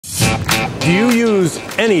Do you use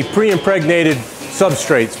any pre-impregnated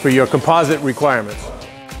substrates for your composite requirements?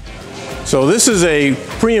 So this is a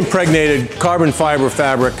pre-impregnated carbon fiber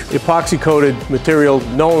fabric, epoxy-coated material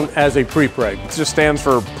known as a prepreg. It just stands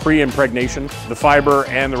for pre-impregnation. The fiber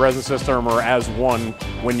and the resin system are as one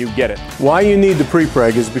when you get it. Why you need the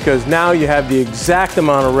prepreg is because now you have the exact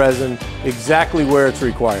amount of resin exactly where it's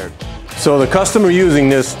required. So the customer using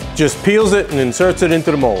this just peels it and inserts it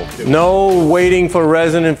into the mold. No waiting for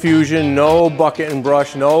resin infusion, no bucket and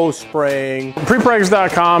brush, no spraying.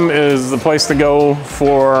 Prepregs.com is the place to go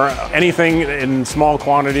for anything in small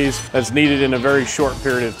quantities that's needed in a very short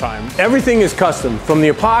period of time. Everything is custom, from the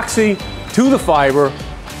epoxy to the fiber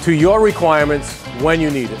to your requirements when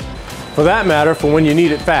you need it. For that matter, for when you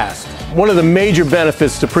need it fast. One of the major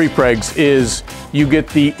benefits to prepregs is you get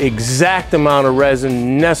the exact amount of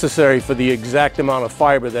resin necessary for the exact amount of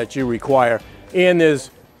fiber that you require, and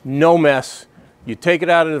there's no mess. You take it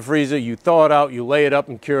out of the freezer, you thaw it out, you lay it up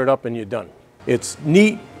and cure it up, and you're done. It's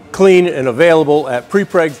neat, clean, and available at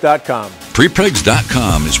prepregs.com.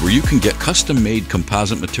 Prepregs.com is where you can get custom-made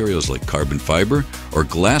composite materials like carbon fiber or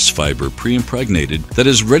glass fiber pre-impregnated that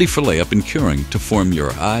is ready for layup and curing to form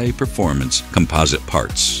your high-performance composite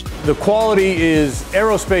parts. The quality is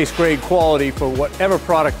aerospace grade quality for whatever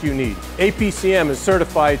product you need. APCM is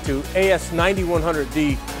certified to AS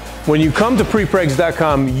 9100D. When you come to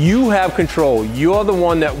prepregs.com, you have control. You're the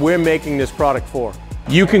one that we're making this product for.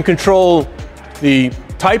 You can control the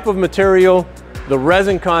type of material, the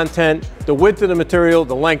resin content, the width of the material,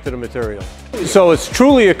 the length of the material. So it's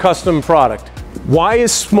truly a custom product. Why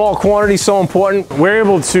is small quantity so important? We're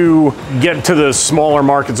able to get to the smaller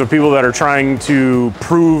markets of people that are trying to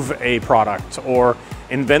prove a product or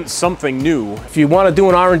invent something new. If you want to do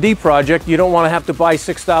an R&D project, you don't want to have to buy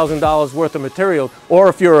 $6,000 worth of material. Or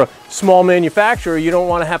if you're a small manufacturer, you don't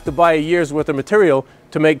want to have to buy a year's worth of material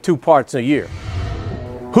to make 2 parts a year.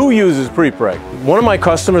 Who uses prepreg? One of my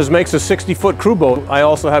customers makes a 60-foot crew boat. I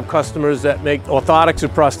also have customers that make orthotics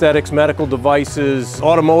and prosthetics, medical devices,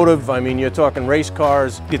 automotive. I mean, you're talking race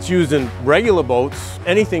cars. It's used in regular boats,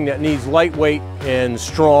 anything that needs lightweight and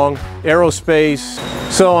strong, aerospace.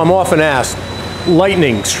 So I'm often asked,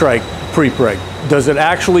 lightning strike prepreg, does it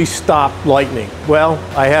actually stop lightning? Well,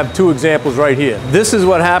 I have 2 examples right here. This is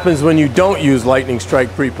what happens when you don't use lightning strike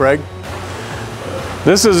prepreg.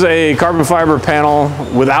 This is a carbon fiber panel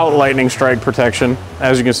without lightning strike protection.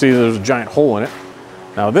 As you can see, there's a giant hole in it.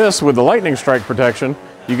 Now this, with the lightning strike protection,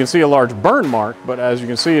 you can see a large burn mark, but as you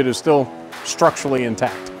can see, it is still structurally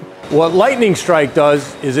intact. What lightning strike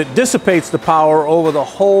does is it dissipates the power over the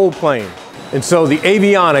whole plane. And so the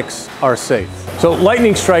avionics are safe. So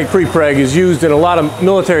lightning strike prepreg is used in a lot of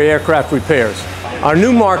military aircraft repairs. Our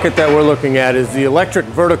new market that we're looking at is the electric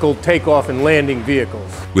vertical takeoff and landing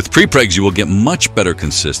vehicles. With prepregs, you will get much better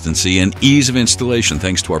consistency and ease of installation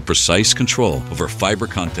thanks to our precise control over fiber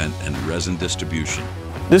content and resin distribution.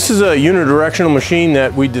 This is a unidirectional machine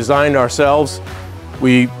that we designed ourselves.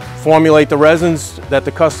 We formulate the resins that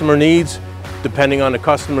the customer needs depending on the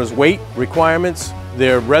customer's weight requirements,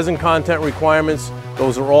 their resin content requirements.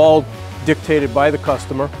 Those are all dictated by the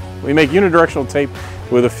customer. We make unidirectional tape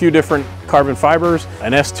with a few different carbon fibers,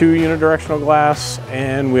 an S2 unidirectional glass,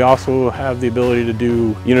 and we also have the ability to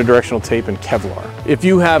do unidirectional tape in Kevlar. If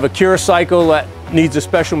you have a cure cycle that needs a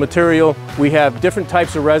special material, we have different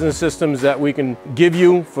types of resin systems that we can give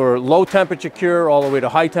you for low temperature cure all the way to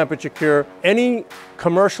high temperature cure. Any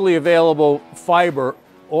commercially available fiber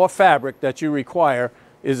or fabric that you require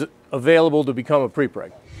is available to become a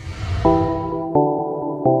prepreg.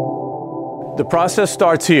 The process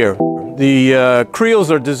starts here. The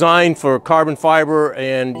creels are designed for carbon fiber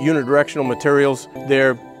and unidirectional materials.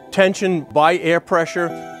 They're tensioned by air pressure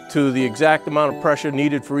to the exact amount of pressure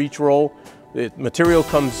needed for each roll. The material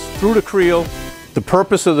comes through the creel. The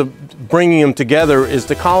purpose of bringing them together is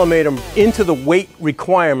to collimate them into the weight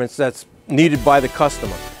requirements that's needed by the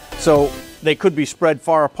customer. So they could be spread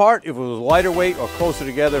far apart if it was lighter weight, or closer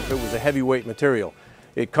together if it was a heavyweight material.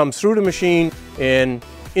 It comes through the machine and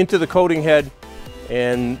into the coating head,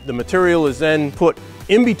 and the material is then put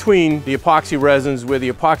in between the epoxy resins, where the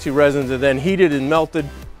epoxy resins are then heated and melted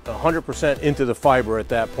 100% into the fiber at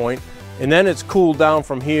that point. And then it's cooled down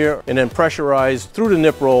from here and then pressurized through the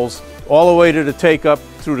nip rolls all the way to the take-up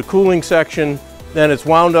through the cooling section. Then it's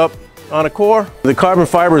wound up on a core. The carbon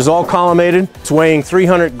fiber is all collimated. It's weighing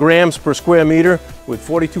 300 grams per square meter with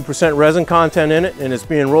 42% resin content in it, and it's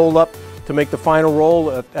being rolled up to make the final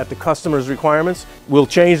roll at the customer's requirements. We'll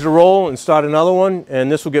change the roll and start another one,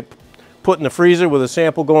 and this will get put in the freezer with a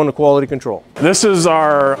sample going to quality control. This is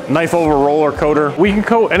our knife over roller coater. We can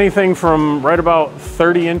coat anything from right about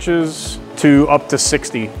 30 inches to up to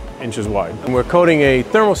 60 inches wide. And we're coating a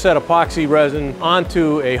thermoset epoxy resin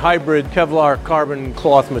onto a hybrid Kevlar carbon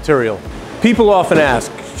cloth material. People often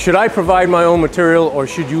ask, should I provide my own material or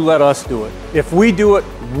should you let us do it? If we do it,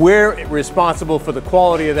 we're responsible for the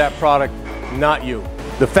quality of that product, not you.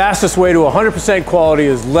 The fastest way to 100% quality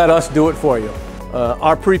is let us do it for you.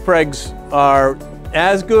 Our prepregs are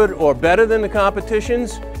as good or better than the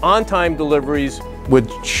competition's, on-time deliveries with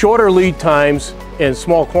shorter lead times and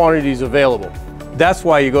small quantities available. That's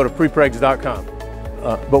why you go to prepregs.com.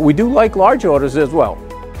 But we do like large orders as well.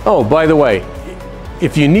 Oh, by the way,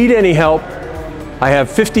 if you need any help, I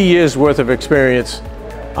have 50 years worth of experience.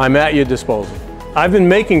 I'm at your disposal. I've been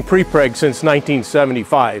making prepregs since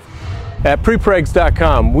 1975. At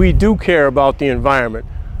prepregs.com, we do care about the environment.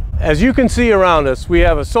 As you can see around us, we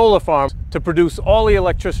have a solar farm to produce all the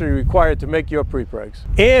electricity required to make your prepregs.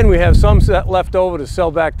 And we have some left over to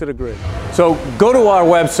sell back to the grid. So go to our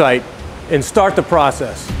website and start the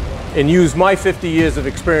process and use my 50 years of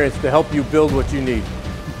experience to help you build what you need.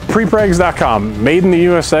 Prepregs.com, made in the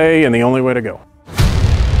USA and the only way to go.